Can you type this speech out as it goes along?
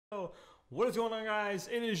What is going on, guys?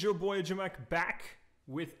 It is your boy JMAC back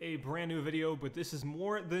with a brand new video, but this is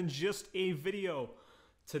more than just a video.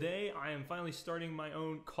 Today I am finally starting my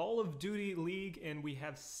own Call of Duty league, and we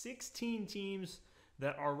have 16 teams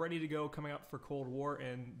that are ready to go coming up for Cold War,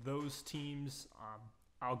 and those teams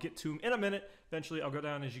I'll get to them in a minute. Eventually I'll go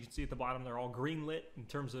down. As you can see at the bottom, they're all green lit in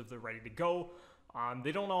terms of they're ready to go.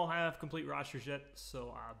 They don't all have complete rosters yet,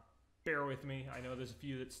 so bear with me. I know there's a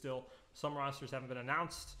few that still, some rosters haven't been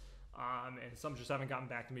announced, and some just haven't gotten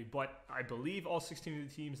back to me, but I believe all 16 of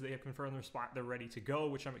the teams, they have confirmed their spot. They're ready to go,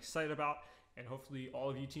 which I'm excited about, and hopefully all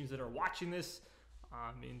of you teams that are watching this,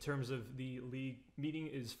 in terms of the league meeting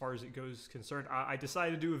as far as it goes concerned, I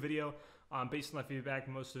decided to do a video based on my feedback.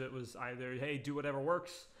 Most of it was either, hey, do whatever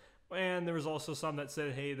works, and there was also some that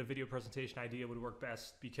said, hey, the video presentation idea would work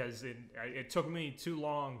best, because it took me too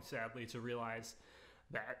long, sadly, to realize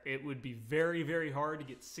that it would be very, very hard to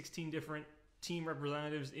get 16 different team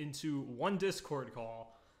representatives into one Discord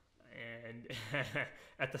call, and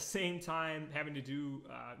at the same time having to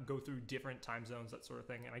go through different time zones, that sort of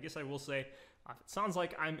thing. And I guess I will say, if it sounds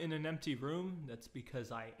like I'm in an empty room, that's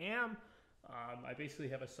because I am. I basically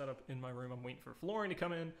have a setup in my room. I'm waiting for flooring to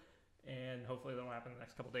come in, and hopefully that'll happen in the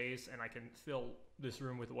next couple days, and I can fill this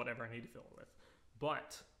room with whatever I need to fill it with.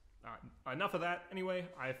 But enough of that. Anyway,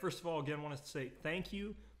 I first of all again want to say thank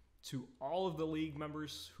you to all of the league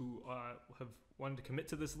members who have wanted to commit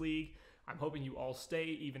to this league. I'm hoping you all stay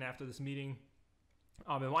even after this meeting.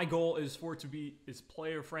 And my goal is for it to be as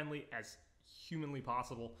player friendly as humanly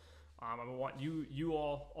possible. I want you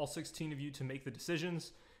all 16 of you, to make the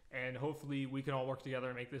decisions, and hopefully we can all work together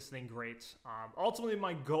and make this thing great. Ultimately,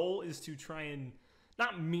 my goal is to try and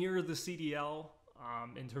not mirror the CDL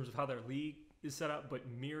in terms of how their league is set up, but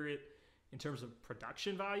mirror it in terms of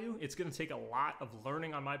production value. It's going to take a lot of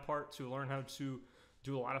learning on my part to learn how to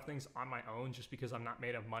do a lot of things on my own, just because I'm not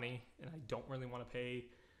made of money and I don't really want to pay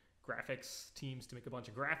graphics teams to make a bunch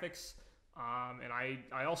of graphics. And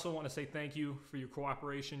I also want to say thank you for your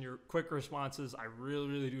cooperation, your quick responses. I really,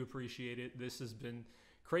 really do appreciate it. This has been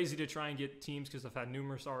crazy to try and get teams, because I've had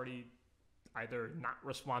numerous already either not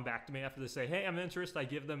respond back to me after they say, hey, I'm interested. I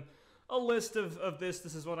give them a list of this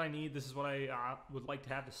is what I need, this is what I would like to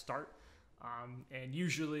have to start. And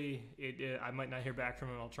usually I might not hear back from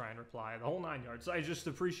them. I'll try and reply the whole 9 yards. So I just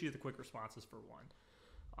appreciate the quick responses, for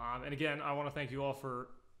one. And again, I want to thank you all for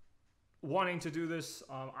wanting to do this.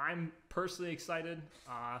 I'm personally excited.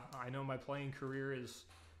 I know my playing career is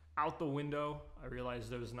out the window. I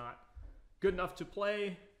realized I was not good enough to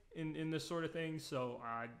play in this sort of thing. So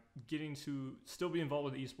getting to still be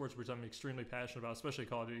involved with esports, which I'm extremely passionate about, especially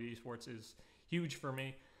Call of Duty esports, is huge for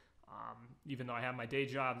me. Even though I have my day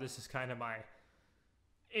job, this is kind of my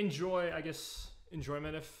enjoyment,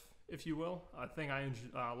 if you will, a thing I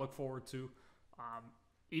look forward to,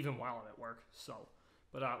 even while I'm at work. So,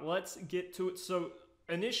 but let's get to it. So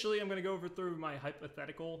initially, I'm going to go through my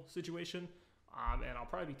hypothetical situation, and I'll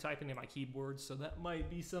probably be typing in my keyboard, so that might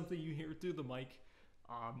be something you hear through the mic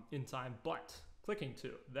in time, but clicking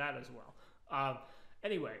to that as well.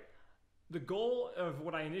 Anyway, the goal of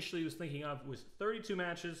what I initially was thinking of was 32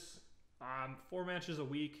 matches, 4 matches a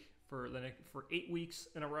week for 8 weeks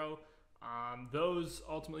in a row. Those,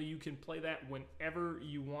 ultimately, you can play that whenever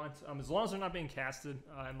you want, as long as they're not being casted.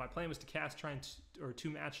 And my plan was to cast 2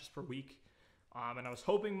 matches per week. And I was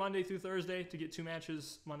hoping Monday through Thursday to get 2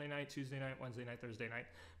 matches, Monday night, Tuesday night, Wednesday night, Thursday night.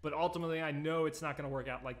 But ultimately, I know it's not going to work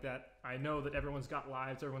out like that. I know that everyone's got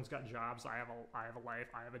lives, everyone's got jobs. I have a life,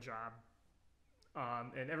 I have a job.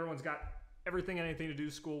 And everyone's got everything, anything to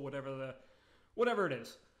do, school, whatever it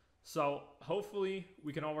is. So hopefully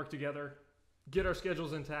we can all work together, get our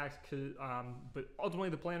schedules intact. But ultimately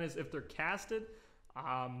the plan is, if they're casted,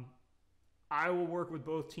 I will work with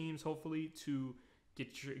both teams, hopefully, to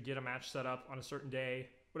get a match set up on a certain day,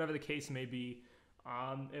 whatever the case may be.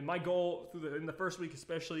 And my goal in the first week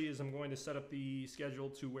especially is I'm going to set up the schedule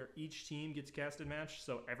to where each team gets a casted match,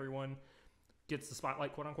 so everyone gets the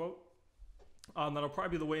spotlight, quote unquote. That'll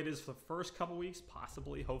probably be the way it is for the first couple weeks,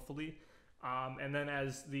 possibly, hopefully. And then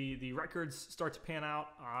as the records start to pan out,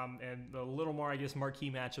 and a little more, I guess,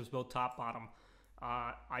 marquee matchups, both top, bottom,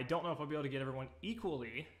 I don't know if I'll be able to get everyone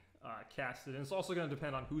equally casted. And it's also going to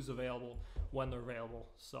depend on who's available, when they're available.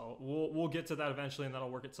 So we'll get to that eventually, and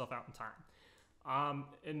that'll work itself out in time.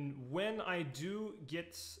 And when I do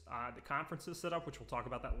get the conferences set up, which we'll talk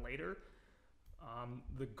about that later,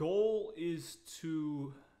 the goal is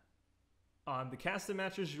to... the casted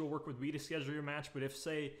matches, you'll work with me to schedule your match, but if,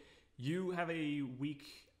 say, you have a week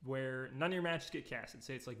where none of your matches get casted,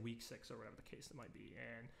 say it's like week 6 or whatever the case it might be,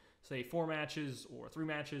 and say 4 matches or 3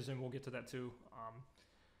 matches, and we'll get to that too.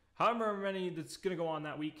 However many that's going to go on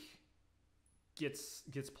that week,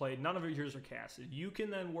 gets played. None of yours are casted. You can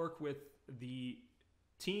then work with the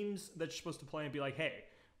teams that you're supposed to play and be like, hey,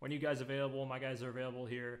 when you guys available, my guys are available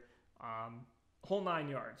here, whole 9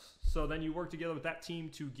 yards. So then you work together with that team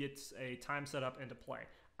to get a time set up and to play.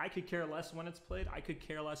 I could care less when it's played. I could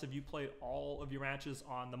care less if you played all of your matches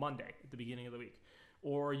on the Monday at the beginning of the week,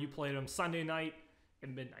 or you played them Sunday night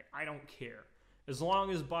and midnight. I don't care. As long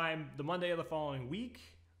as by the Monday of the following week,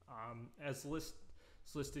 as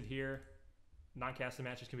listed here, non-casted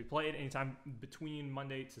matches can be played anytime between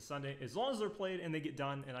Monday to Sunday, as long as they're played and they get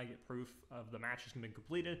done and I get proof of the matches can be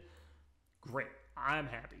completed. Great. I'm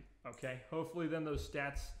happy. Okay. Hopefully then those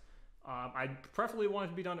stats, I preferably want it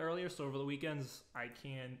to be done earlier, so over the weekends I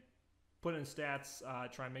can put in stats,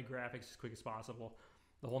 try and make graphics as quick as possible,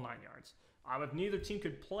 the whole 9 yards. If neither team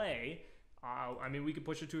could play, I mean, we could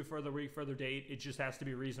push it to a further week, further date. It just has to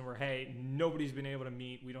be a reason where, hey, nobody's been able to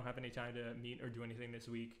meet. We don't have any time to meet or do anything this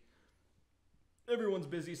week. Everyone's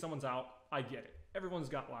busy. Someone's out. I get it. Everyone's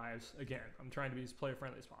got lives. Again, I'm trying to be as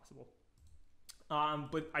player-friendly as possible.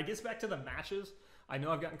 But I guess back to the matches. I know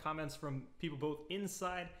I've gotten comments from people both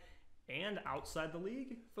inside and outside the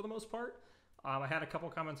league for the most part. I had a couple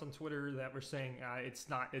comments on Twitter that were saying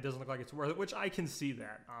it doesn't look like it's worth it, which I can see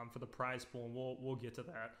that for the prize pool, and we'll get to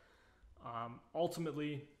that.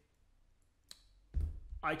 Ultimately,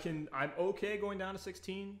 I'm okay going down to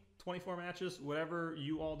 16, 24 matches, whatever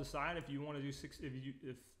you all decide. If you want to do if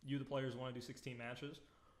you the players want to do 16 matches,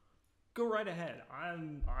 go right ahead.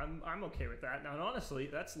 I'm okay with that. Now, and honestly,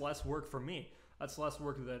 that's less work for me. That's less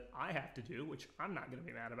work that I have to do, which I'm not going to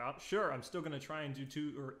be mad about. Sure, I'm still going to try and do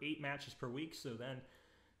 2 or 8 matches per week. So then,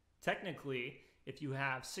 technically, if you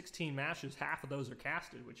have 16 matches, half of those are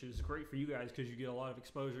casted, which is great for you guys because you get a lot of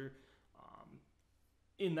exposure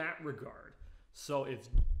in that regard. So if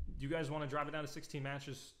you guys want to drop it down to 16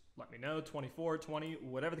 matches, let me know. 24, 20,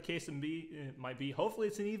 whatever the case it might be. Hopefully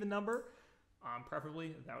it's an even number.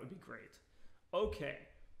 Preferably, that would be great. Okay,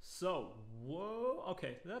 so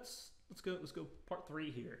let's go part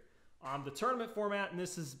 3 here. The tournament format, and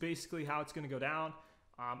this is basically how it's going to go down.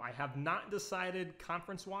 I have not decided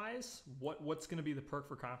conference-wise what's going to be the perk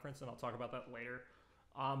for conference, and I'll talk about that later.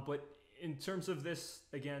 But in terms of this,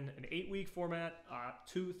 again, an 8-week format,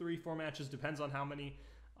 2, 3, 4 matches, depends on how many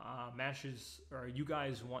matches or you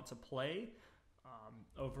guys want to play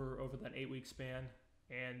over that 8-week span.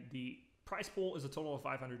 And the prize pool is a total of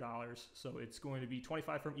 $500, so it's going to be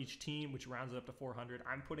 25 from each team, which rounds it up to 400.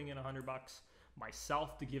 I'm putting in $100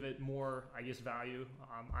 myself to give it more, I guess, value.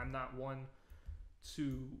 I'm not one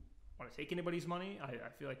to want to take anybody's money. I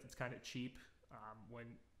feel like it's kind of cheap when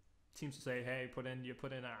teams say, hey, you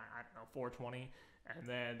put in I don't know, 420, and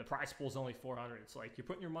then the prize pool is only 400. It's like you're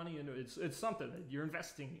putting your money into it's something that you're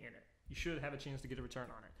investing in it. You should have a chance to get a return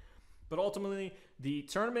on it. But ultimately, the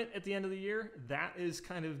tournament at the end of the year, that is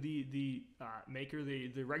kind of the maker,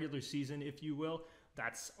 the regular season, if you will.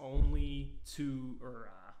 That's only to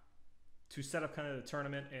set up kind of the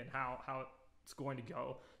tournament and how it's going to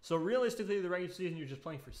go. So realistically, the regular season, you're just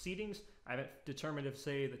playing for seedings. I haven't determined if,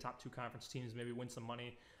 say, the top 2 conference teams maybe win some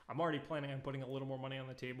money. I'm already planning on putting a little more money on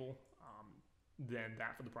the table than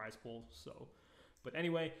that for the prize pool. So, but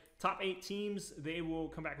anyway, top 8 teams, they will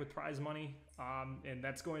come back with prize money, and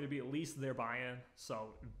that's going to be at least their buy-in.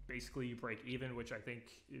 So basically, you break even, which I think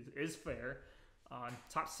is fair.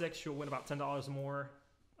 Top 6, you'll win about $10 more,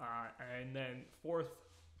 and then 4th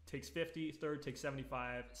takes 50, 3rd takes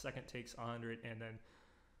 75, 2nd takes 100, and then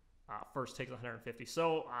 1st takes 150.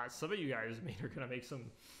 So some of you guys are going to make some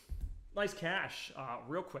nice cash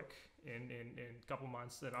real quick in a couple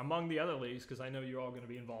months. And among the other leagues, because I know you're all going to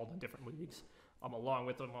be involved in different leagues along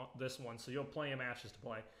with this one. So you'll plenty of matches to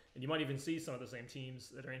play. And you might even see some of the same teams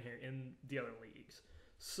that are in here in the other leagues.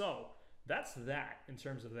 So that's that in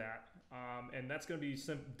terms of that. And that's going to be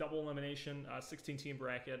some double elimination, 16-team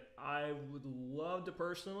bracket. I would love to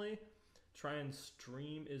personally try and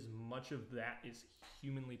stream as much of that as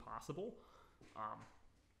humanly possible.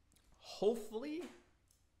 Hopefully,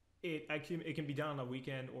 it can be done on a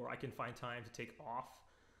weekend, or I can find time to take off,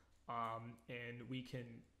 and we can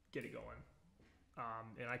get it going.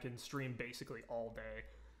 And I can stream basically all day,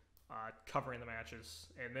 covering the matches,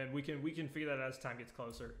 and then we can figure that out as time gets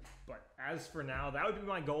closer. But as for now, that would be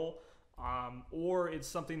my goal. Or it's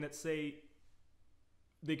something that, say,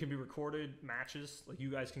 they can be recorded matches, like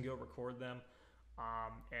you guys can go record them,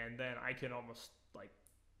 and then I can almost like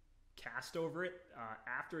cast over it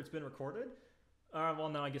after it's been recorded. Well,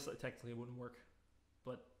 no, I guess that technically wouldn't work,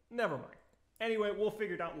 but never mind. Anyway, we'll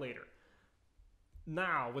figure it out later.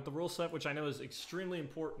 Now, with the rule set, which I know is extremely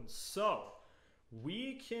important. So,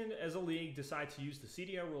 We can, as a league, decide to use the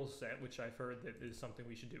CDL rules set, which I've heard that is something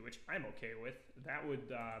we should do, which I'm okay with. That would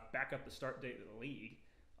back up the start date of the league,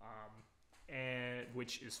 and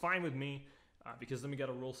which is fine with me because then we got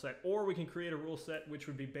a rule set. Or we can create a rule set which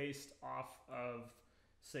would be based off of,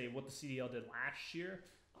 say, what the CDL did last year,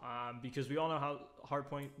 because we all know how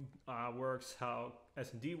hardpoint works, how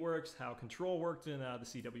S&D works, how control worked in the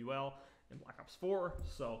CWL and Black Ops 4.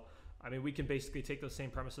 So I mean, we can basically take those same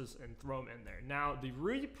premises and throw them in there. Now, the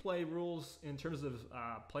replay rules in terms of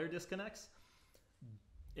player disconnects,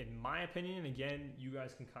 in my opinion, and again, you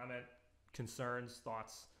guys can comment concerns,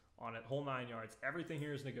 thoughts on it, whole 9 yards. Everything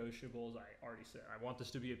here is negotiable, as I already said. I want this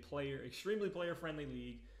to be a extremely player-friendly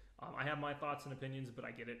league. I have my thoughts and opinions, but I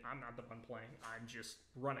get it. I'm not the one playing. I'm just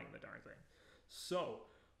running the darn thing. So,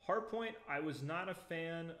 hardpoint, I was not a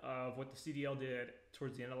fan of what the CDL did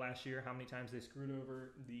towards the end of last year, how many times they screwed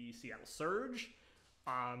over the Seattle Surge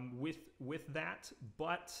with that,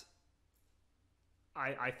 but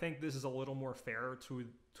I think this is a little more fair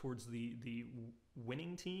towards the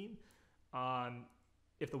winning team.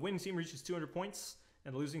 If the winning team reaches 200 points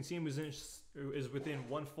and the losing team is within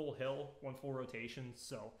one full hill, one full rotation,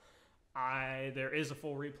 so there is a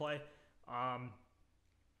full replay.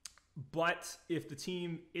 But if the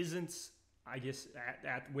team isn't, I guess,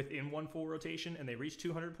 at within one full rotation and they reach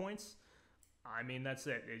 200 points, I mean, that's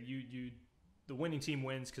it. The winning team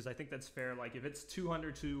wins, because I think that's fair. Like, if it's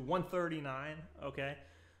 200 to 139, okay,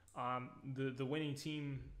 the winning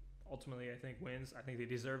team ultimately, I think, wins. I think they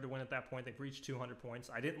deserve to win at that point. They've reached 200 points.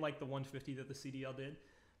 I didn't like the 150 that the CDL did,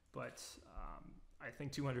 but I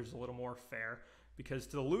think 200 is a little more fair. Because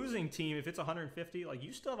to the losing team, if it's 150, like,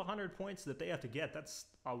 you still have 100 points that they have to get. That's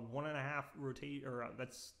a 1.5 rotate, or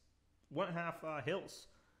that's 1.5 hills,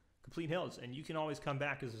 complete hills, and you can always come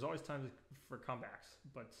back, because there's always time for comebacks.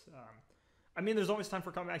 But I mean, there's always time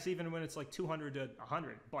for comebacks, even when it's like 200 to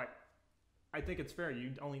 100. But I think it's fair.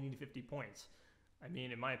 You only need 50 points. I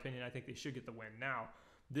mean, in my opinion, I think they should get the win. Now,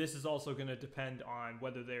 this is also going to depend on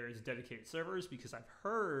whether there is dedicated servers, because I've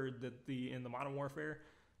heard that in the Modern Warfare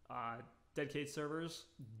dedicated servers,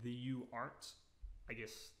 you aren't, I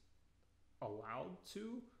guess, allowed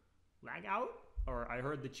to lag out, or I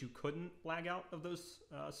heard that you couldn't lag out of those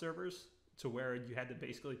servers, to where you had to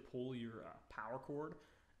basically pull your power cord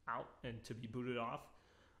out and to be booted off.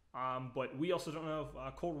 But we also don't know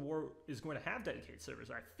if Cold War is going to have dedicated servers.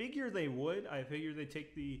 I figure they would. I figure they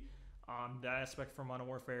take that aspect from Modern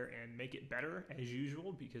Warfare and make it better as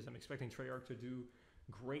usual, because I'm expecting Treyarch to do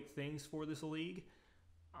great things for this league.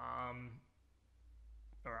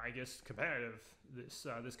 Or I guess competitive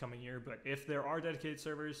this coming year. But if there are dedicated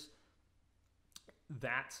servers,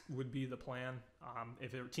 that would be the plan.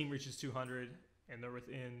 If a team reaches 200 and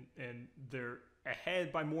they're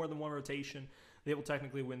ahead by more than one rotation, they will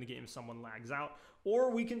technically win the game if someone lags out.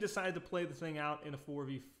 Or we can decide to play the thing out in a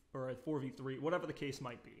 4v or a 4v3, whatever the case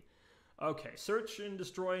might be. Okay, search and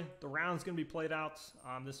destroy. The round's going to be played out.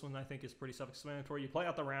 This one I think is pretty self-explanatory. You play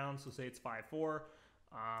out the round, so say it's 5-4.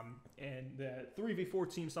 And the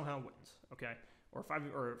 3v4 team somehow wins, okay? Or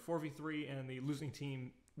 4v3, and the losing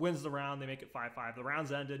team wins the round. They make it 5-5. The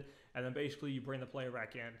round's ended, and then basically you bring the player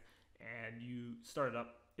back in and you start it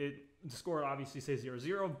up. The score obviously says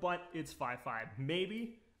 0-0, but it's 5-5.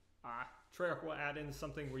 Maybe Treyarch will add in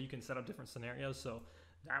something where you can set up different scenarios, so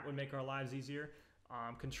that would make our lives easier.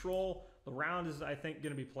 Control, the round is, I think,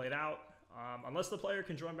 going to be played out. Unless the player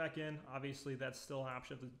can join back in, obviously that's still an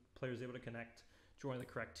option if the player is able to connect. Join the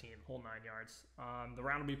correct team, whole 9 yards. The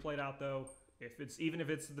round will be played out, though. Even if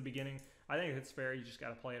it's at the beginning, I think it's fair. You just got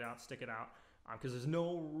to play it out, stick it out, because there's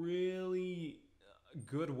no really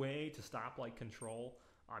good way to stop like control.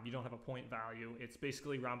 You don't have a point value. It's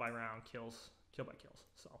basically round by round, kill by kills.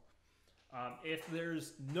 So if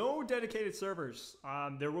there's no dedicated servers,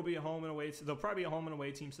 there will be a home and away. There'll probably be a home and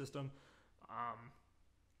away team system.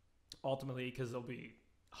 Ultimately, because there'll be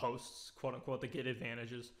hosts, quote unquote, that get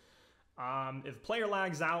advantages. If player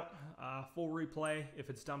lags out, full replay if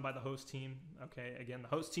it's done by the host team. Okay, again, the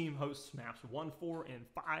host team hosts maps 1, 4, and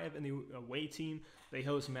 5, and the away team, they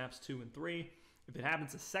host maps 2 and 3. If it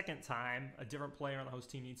happens a second time, a different player on the host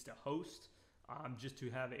team needs to host, just to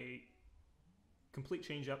have a complete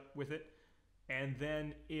change up with it. And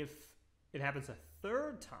then if it happens a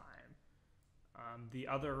third time, the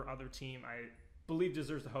other team, I believe,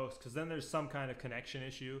 deserves the host, because then there's some kind of connection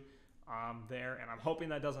issue there, and I'm hoping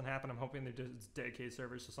that doesn't happen. I'm hoping there's dedicated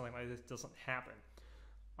servers so something like this doesn't happen.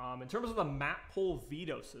 In terms of the map pool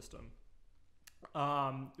veto system,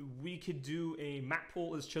 we could do a map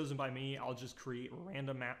pool is chosen by me. I'll just create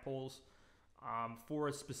random map pools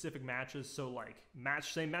for specific matches. So like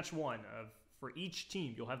match 1 of for each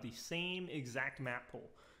team, you'll have the same exact map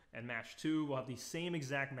pool. And match 2 will have the same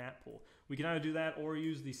exact map pool. We can either do that or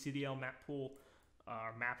use the CDL map pool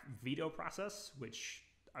map veto process, which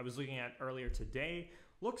I was looking at earlier today.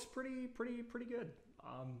 Looks pretty good.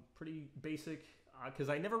 Pretty basic, because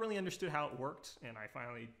I never really understood how it worked, and I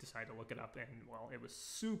finally decided to look it up, and well, it was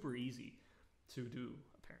super easy to do,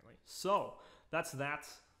 apparently. So that's that.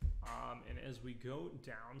 And as we go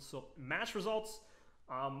down, so match results,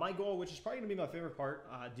 my goal, which is probably going to be my favorite part,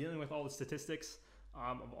 dealing with all the statistics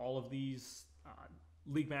of all of these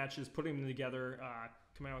league matches, putting them together,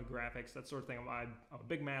 coming out with graphics, that sort of thing. I'm a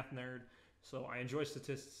big math nerd, so I enjoy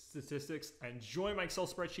statistics. I enjoy my Excel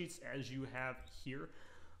spreadsheets, as you have here.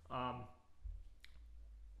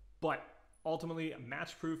 But ultimately,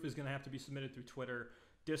 match proof is going to have to be submitted through Twitter,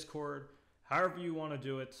 Discord, however you want to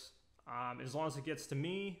do it. As long as it gets to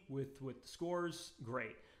me with the scores,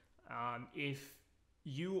 great. If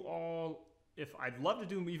I'd love to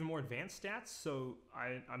do even more advanced stats, so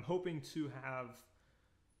I'm hoping to have,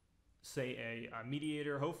 say, a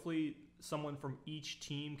mediator. Hopefully, someone from each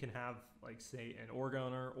team can have, like, say, an org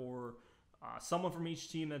owner, or someone from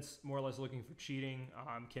each team that's more or less looking for cheating,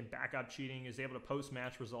 can back up cheating, is able to post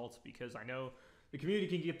match results, because I know the community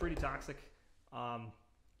can get pretty toxic,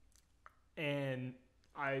 and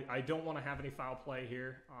I don't want to have any foul play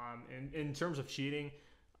here. In terms of cheating,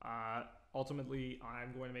 ultimately,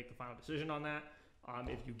 I'm going to make the final decision on that.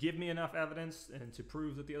 If you give me enough evidence and to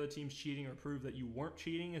prove that the other team's cheating, or prove that you weren't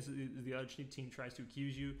cheating as the other team tries to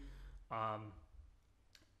accuse you,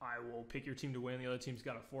 I will pick your team to win. The other team's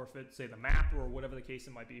got to forfeit, say, the map, or whatever the case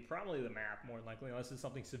it might be. Probably the map, more than likely, unless it's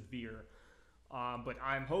something severe. But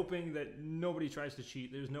I'm hoping that nobody tries to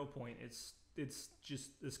cheat. There's no point. It's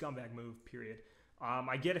just a scumbag move, period.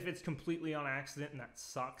 I get if it's completely on accident, and that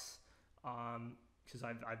sucks. Because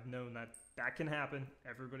I've known that can happen.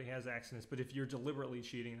 Everybody has accidents. But if you're deliberately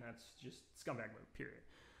cheating, that's just scumbag move, period.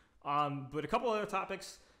 But a couple other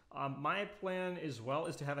topics. My plan as well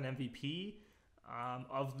is to have an MVP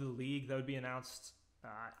of the league that would be announced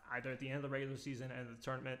either at the end of the regular season and the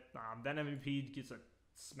tournament. That MVP gets a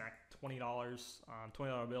smack $20,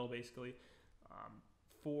 $20 bill basically,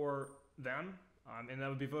 for them. And that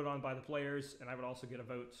would be voted on by the players, and I would also get a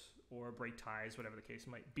vote or break ties, whatever the case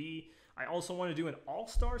might be. I also want to do an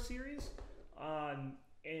all-star series, and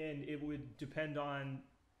it would depend on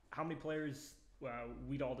how many players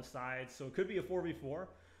we'd all decide. So it could be a 4v4,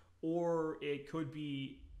 or it could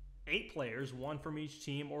be 8 players, 1 from each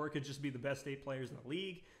team, or it could just be the best 8 players in the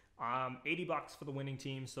league. $80 for the winning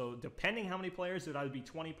team. So depending how many players, it would either be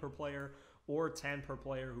 20 per player or 10 per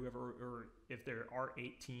player, whoever, or if there are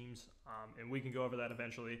 8 teams, and we can go over that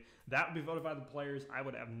eventually. That would be voted by the players. I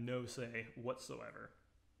would have no say whatsoever.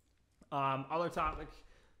 Other topic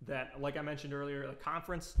that, like I mentioned earlier, a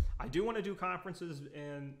conference. I do want to do conferences,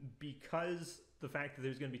 and because the fact that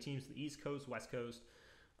there's going to be teams to the East Coast, West Coast,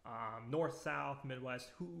 North, South,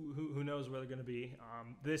 Midwest, who knows where they're going to be.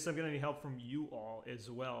 This, I'm going to need help from you all as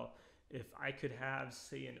well. If I could have,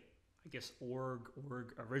 say, an org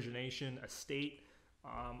origination, a state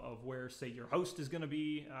of where, say, your host is going to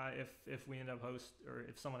be, if we end up or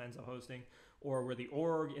if someone ends up hosting, or where the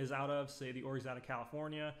org is out of, say the org's out of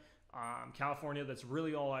California. California, that's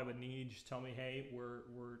really all I would need. Just tell me, hey,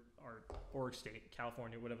 we're our org state,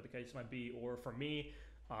 California, whatever the case might be. Or for me,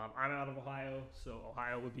 I'm out of Ohio, so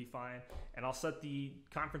Ohio would be fine. And I'll set the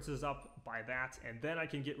conferences up by that, and then I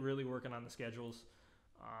can get really working on the schedules.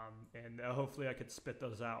 And hopefully I could spit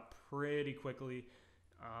those out pretty quickly.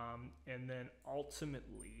 And then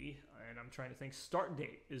ultimately, and I'm trying to think, start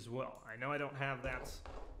date as well. I know I don't have that,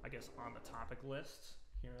 I guess, on the topic list.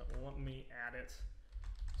 Here, let me add it.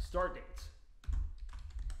 Start date.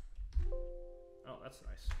 Oh, that's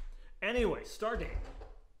nice. Anyway, start date.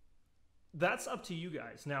 That's up to you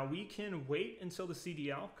guys. Now, we can wait until the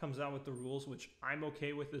CDL comes out with the rules, which I'm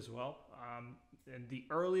okay with as well. And the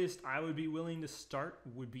earliest I would be willing to start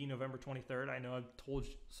would be November 23rd. I know I've told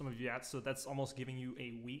some of you that, so that's almost giving you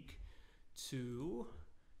a week to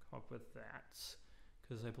come up with that,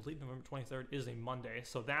 because I believe November 23rd is a Monday.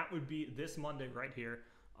 So that would be this Monday right here.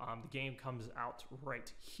 The game comes out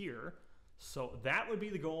right here. So that would be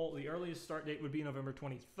the goal. The earliest start date would be November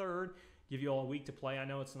 23rd. Give you all a week to play. I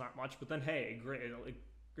know it's not much, but then, hey, great. It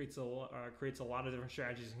creates a lot of different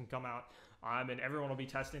strategies that can come out. And everyone will be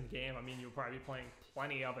testing the game. I mean, you'll probably be playing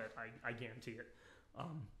plenty of it. I guarantee it.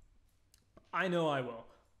 I know I will.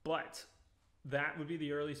 But that would be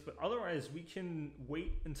the earliest. But otherwise, we can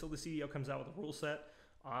wait until the CDL comes out with a rule set.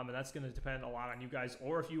 And that's going to depend a lot on you guys.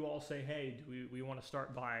 Or if you all say, hey, do we want to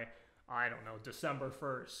start by, I don't know, December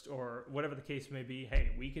 1st or whatever the case may be.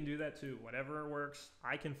 Hey, we can do that too. Whatever works,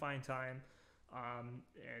 I can find time.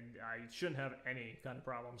 and I shouldn't have any kind of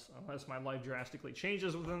problems unless my life drastically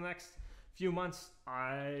changes within the next few months.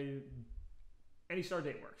 Any start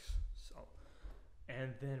date works. So,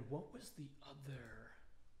 and then what was the other?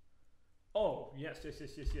 Oh, yes.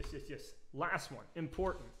 Last one,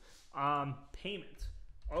 important. Payment.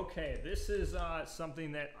 Okay, this is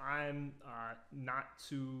something that I'm not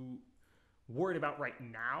too worried about right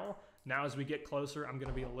now. Now, as we get closer, I'm going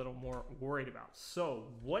to be a little more worried about. So,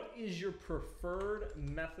 what is your preferred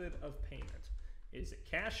method of payment? Is it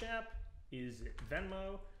Cash App? Is it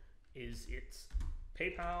Venmo? Is it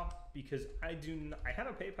PayPal? Because I have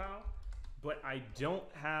a PayPal, but I don't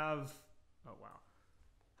have. Oh wow,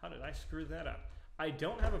 how did I screw that up? I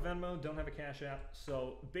don't have a Venmo, don't have a Cash App.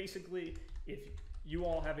 So basically, if you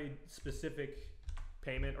all have a specific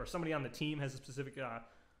payment, or somebody on the team has a specific,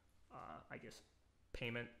 I guess,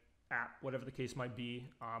 payment app, whatever the case might be,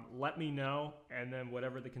 let me know, and then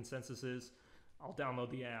whatever the consensus is, I'll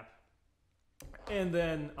download the app, and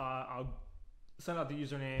then I'll send out the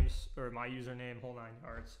usernames, or my username, whole 9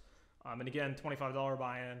 yards. And again, $25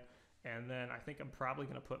 buy-in, and then I think I'm probably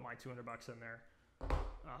going to put my $200 in there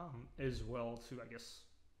as well to, I guess,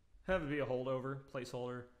 have it be a holdover,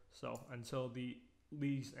 placeholder, so until the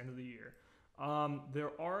league's end of the year.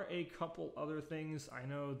 There are a couple other things I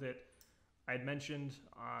know that I had mentioned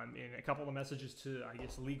in a couple of messages to, I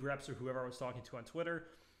guess, league reps or whoever I was talking to on Twitter.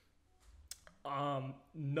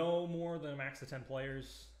 No more than a max of 10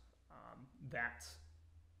 players.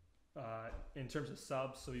 In terms of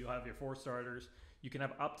subs, so you'll have your 4 starters. You can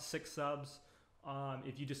have up to 6 subs.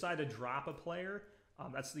 If you decide to drop a player,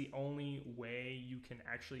 that's the only way you can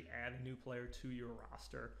actually add a new player to your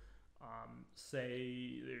roster.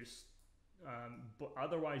 Say there's, but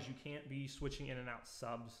otherwise you can't be switching in and out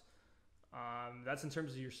subs. That's in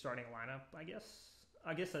terms of your starting lineup, I guess.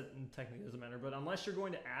 I guess that technically doesn't matter, but unless you're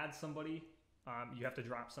going to add somebody, you have to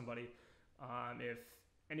drop somebody. If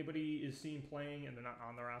anybody is seen playing and they're not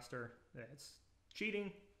on the roster, it's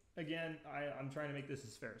cheating. Again, I'm trying to make this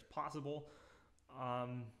as fair as possible.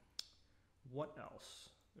 What else?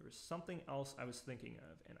 There was something else I was thinking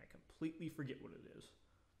of, and I completely forget what it is.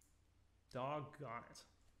 Doggone it.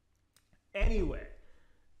 Anyway,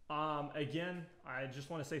 again, I just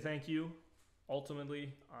want to say thank you.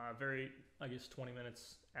 Ultimately, very, I guess, 20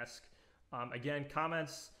 minutes-esque. Again,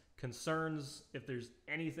 comments, concerns, if there's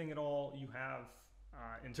anything at all you have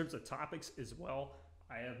in terms of topics as well.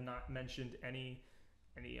 I have not mentioned any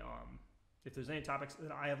if there's any topics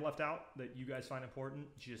that I have left out that you guys find important,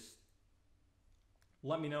 just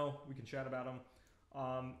let me know. We can chat about them.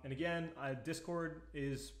 And again, Discord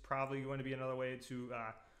is probably going to be another way to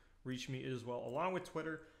reach me as well, along with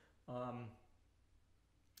Twitter. Trying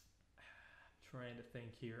to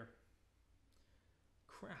think here.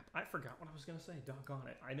 Crap, I forgot what I was going to say. Doggone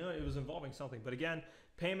it. I know it was involving something. But again,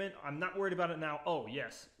 payment, I'm not worried about it now. Oh,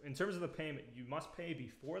 yes. In terms of the payment, you must pay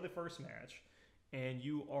before the first match. And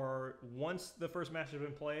you are, once the first match has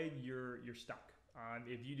been played, you're stuck.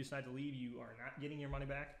 If you decide to leave, you are not getting your money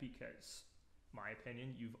back because, my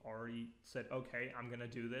opinion, you've already said, okay, I'm going to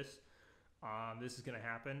do this. This is going to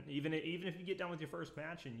happen. Even if you get done with your first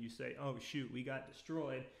match and you say, oh, shoot, we got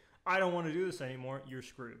destroyed. I don't want to do this anymore. You're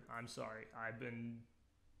screwed. I'm sorry. I've been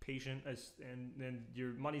patient, and then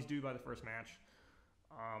your money's due by the first match.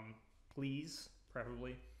 Please,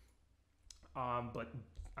 preferably. But,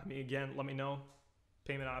 I mean, again, let me know.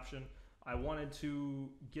 Payment option. I wanted to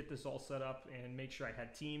get this all set up and make sure I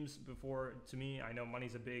had teams before. To me, I know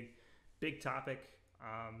money's a big topic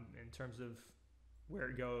in terms of where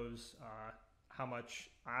it goes, how much.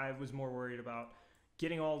 I was more worried about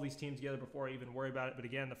getting all these teams together before I even worry about it. But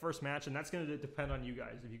again, the first match, and that's going to depend on you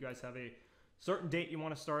guys. If you guys have a certain date you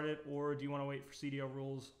want to start it, or do you want to wait for CDO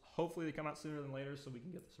rules? Hopefully they come out sooner than later so we can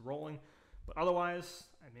get this rolling. But otherwise,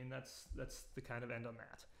 I mean, that's the kind of end on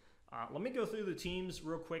that. Let me go through the teams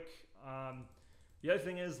real quick. The other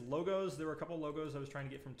thing is logos. There were a couple of logos I was trying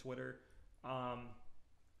to get from Twitter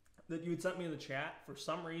that you had sent me in the chat. For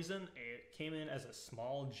some reason, it came in as a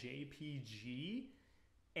small JPG,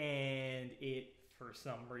 and it, for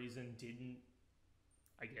some reason, didn't,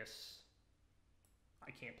 I guess,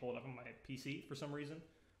 I can't pull it up on my PC for some reason.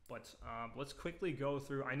 But let's quickly go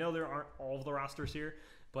through. I know there aren't all of the rosters here,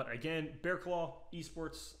 but again, Bear Claw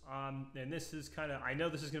Esports, and this is kind of, I know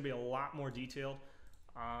this is going to be a lot more detailed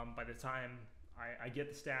by the time I get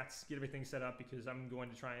the stats, get everything set up, because I'm going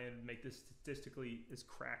to try and make this statistically as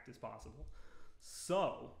cracked as possible.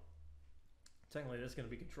 So, technically, this is going to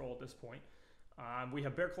be Control at this point. We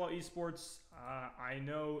have Bear Claw Esports. I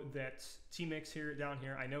know that T-Mix down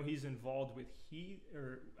here, I know he's involved with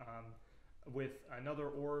with another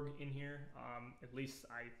org in here. At least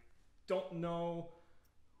I don't know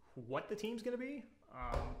what the team's going to be.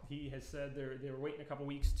 He has said they were waiting a couple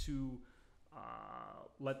weeks to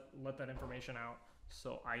let that information out.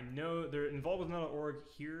 So I know they're involved with another org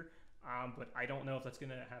here, but I don't know if that's going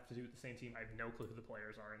to have to do with the same team. I have no clue who the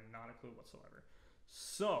players are, and not a clue whatsoever.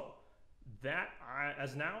 So that,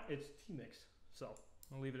 as now, it's Team Mix. So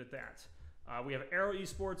I'll leave it at that. We have Arrow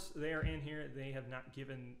Esports. They are in here. They have not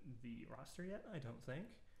given the roster yet, I don't think.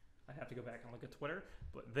 I'd have to go back and look at Twitter.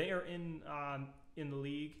 But they are in the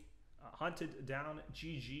league. Hunted Down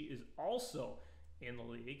GG is also in the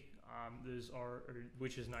league.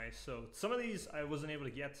 Which is nice. So some of these I wasn't able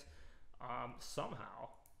to get somehow.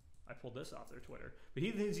 I pulled this off their Twitter. But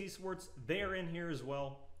Heathens Esports, they're in here as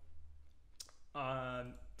well.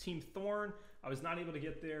 Team Thorn, I was not able to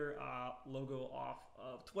get their logo off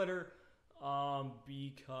of Twitter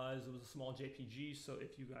because it was a small JPG. So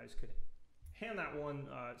if you guys could hand that one,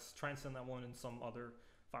 try and send that one in some other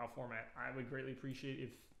file format, I would greatly appreciate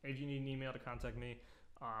it. If you need an email to contact me,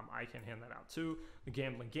 I can hand that out too. The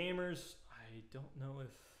Gambling Gamers, I don't know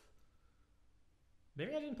if...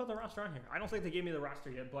 Maybe I didn't put the roster on here. I don't think they gave me the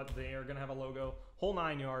roster yet, but they are going to have a logo. Whole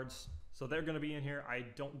 9 yards. So they're going to be in here. I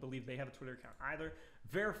don't believe they have a Twitter account either.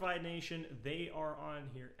 Verified Nation, they are on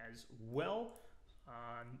here as well.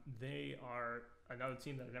 They are another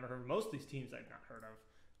team that I've never heard of. Most of these teams I've not heard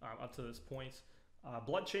of up to this point.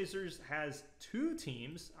 Blood Chasers has 2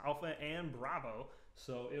 teams, Alpha and Bravo.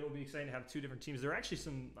 So it'll be exciting to have 2 different teams. There are actually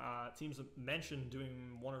some teams mentioned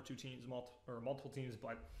doing 1 or 2 teams, multiple teams,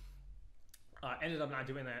 but ended up not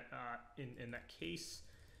doing that in that case.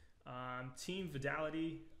 Team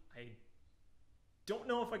Vidality, I don't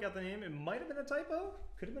know if I got the name. It might have been a typo.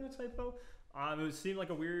 Could have been a typo. It seemed like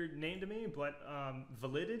a weird name to me, but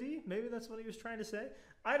Validity, maybe that's what he was trying to say.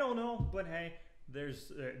 I don't know, but hey,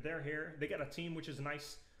 they're here. They got a team, which is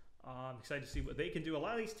nice. I'm excited to see what they can do. A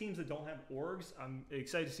lot of these teams that don't have orgs, I'm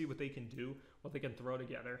excited to see what they can do, what they can throw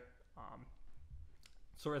together,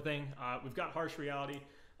 sort of thing. We've got Harsh Reality.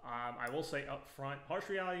 I will say up front, Harsh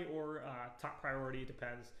Reality or Top Priority,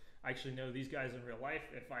 depends. I actually know these guys in real life.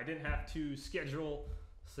 If I didn't have to schedule,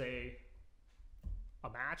 say, a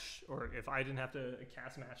match, or if I didn't have to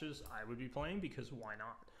cast matches, I would be playing, because why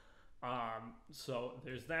not? So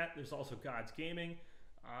there's that. There's also Gods Gaming.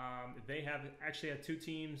 They have actually had 2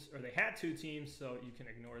 teams, or they had 2 teams, so you can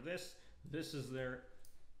ignore this. This is their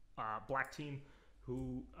black team,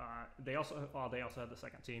 who they also had the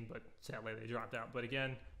second team, but sadly they dropped out. But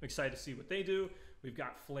again, I'm excited to see what they do. We've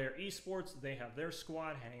got Flare Esports. They have their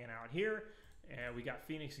squad hanging out here. And we got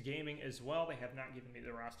Phoenix Gaming as well. They have not given me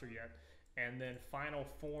the roster yet. And then Final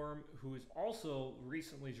Form, who is also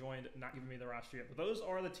recently joined, not giving me the roster yet. But those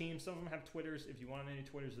are the teams. Some of them have Twitters. If you want any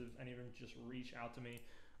Twitters, if any of them, just reach out to me.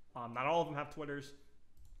 Not all of them have Twitters.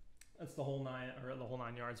 That's the whole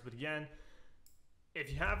 9 yards. But again,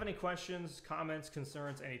 if you have any questions, comments,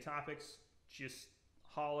 concerns, any topics, just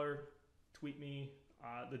holler, tweet me.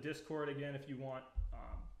 The Discord, again, if you want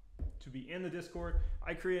to be in the Discord,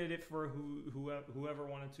 I created it for whoever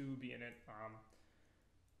wanted to be in it.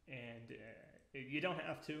 And you don't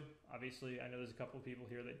have to, obviously. I know there's a couple of people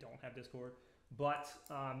here that don't have Discord, but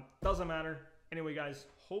doesn't matter. Anyway, guys,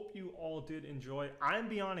 hope you all did enjoy. I'm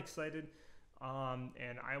beyond excited,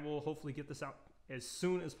 and I will hopefully get this out as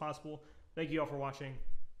soon as possible. Thank you all for watching.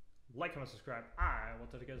 Like, comment, subscribe. I will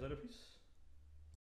talk to you guys later. Peace.